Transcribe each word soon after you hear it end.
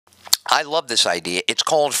I love this idea. It's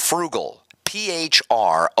called Phroogal.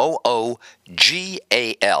 Phroogal.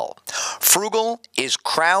 Phroogal is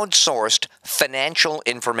crowdsourced financial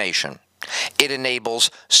information. It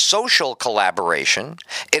enables social collaboration.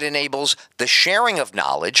 It enables the sharing of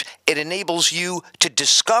knowledge. It enables you to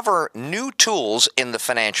discover new tools in the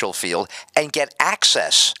financial field and get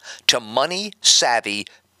access to money-savvy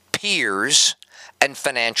peers and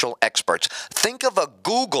financial experts. Think of a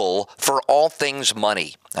Google for all things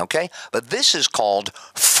money, okay? But this is called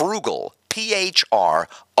Phroogal.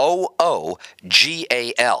 Phroogal.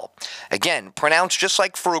 Again, pronounced just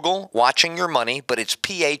like frugal, watching your money, but it's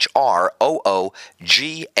Phroogal.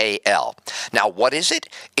 Now, what is it?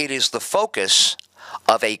 It is the focus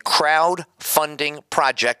of a crowdfunding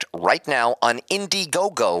project right now on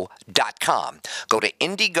IndieGogo.com. Go to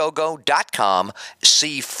IndieGogo.com,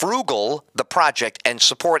 see Phroogal, the project, and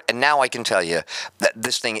support. And now I can tell you that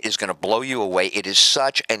this thing is going to blow you away. It is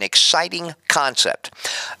such an exciting concept.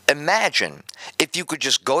 Imagine if you could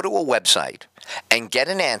just go to a website and get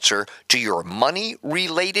an answer to your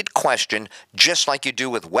money-related question just like you do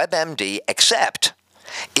with WebMD, except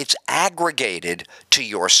it's aggregated to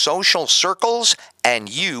your social circles, and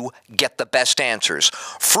you get the best answers.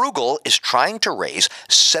 Phroogal is trying to raise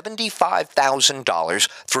 $75,000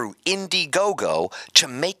 through IndieGogo to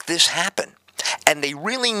make this happen. And they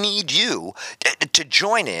really need you to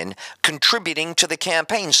join in contributing to the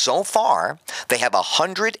campaign. So far, they have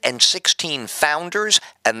 116 founders,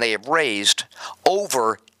 and they have raised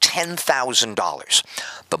over $10,000.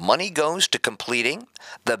 The money goes to completing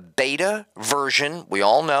the beta version. We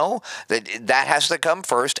all know that has to come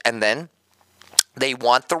first, and then they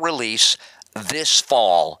want the release this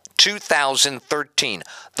fall, 2013.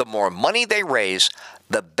 The more money they raise,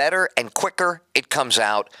 the better and quicker it comes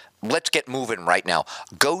out. Let's get moving right now.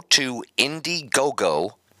 Go to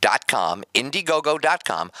IndieGogo.com,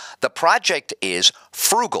 IndieGogo.com. The project is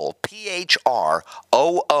Phroogal,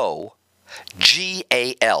 Phroogal.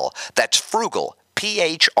 That's Phroogal,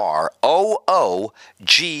 Phroogal.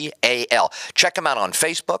 Check them out on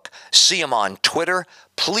Facebook. See them on Twitter.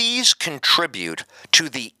 Please contribute to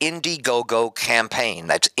the IndieGogo campaign.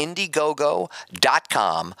 That's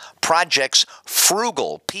IndieGogo.com. Projects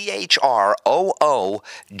Phroogal, Phroogal.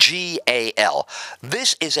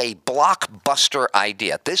 This is a blockbuster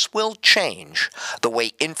idea. This will change the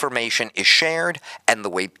way information is shared and the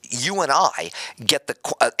way you and I get the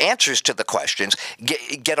answers to the questions,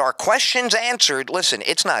 get our questions answered. Listen,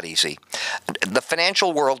 it's not easy. The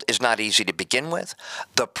financial world is not easy to begin with.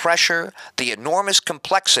 The pressure, the enormous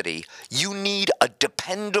complexity, you need a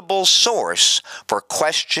dependable source for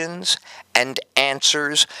questions and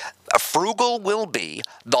answers. Phroogal will be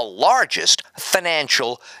the largest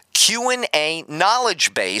financial Q&A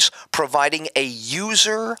knowledge base, providing a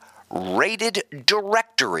user-rated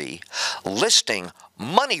directory listing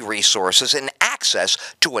money resources and access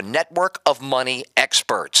to a network of money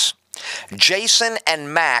experts. Jason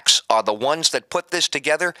and Max are the ones that put this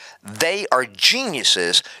together. They are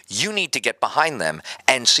geniuses. You need to get behind them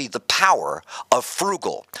and see the power of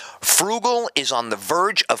Phroogal. Phroogal is on the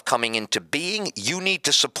verge of coming into being. You need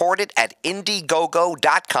to support it at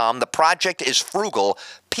IndieGogo.com. The project is Phroogal,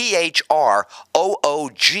 Phroogal.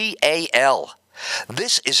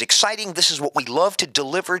 This is exciting. This is what we love to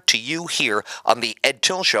deliver to you here on the Ed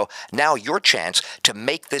Tyll Show. Now your chance to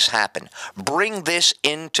make this happen. Bring this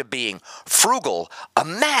into being. Phroogal,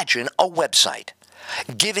 imagine a website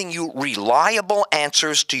giving you reliable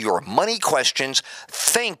answers to your money questions.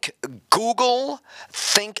 Think Google,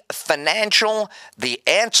 think financial. The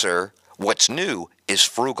answer, what's new, is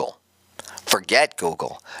Phroogal. Forget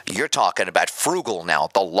Google. You're talking about Phroogal now,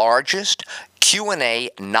 the largest Q&A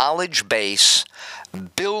knowledge base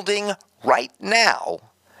building right now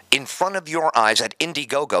in front of your eyes at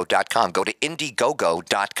IndieGogo.com. Go to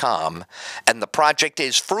IndieGogo.com, and the project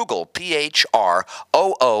is Phroogal,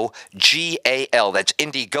 Phroogal. That's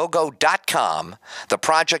IndieGogo.com. The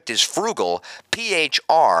project is Phroogal,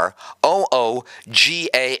 Phroogal.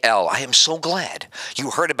 I am so glad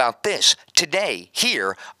you heard about this today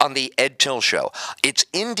here on the Ed Tyll Show. It's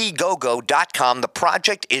IndieGogo.com. The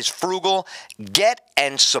project is Phroogal. Get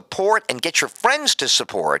and support and get your friends to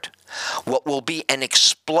support what will be an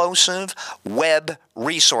explosive web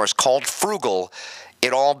resource called Phroogal.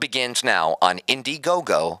 It all begins now on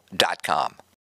IndieGogo.com.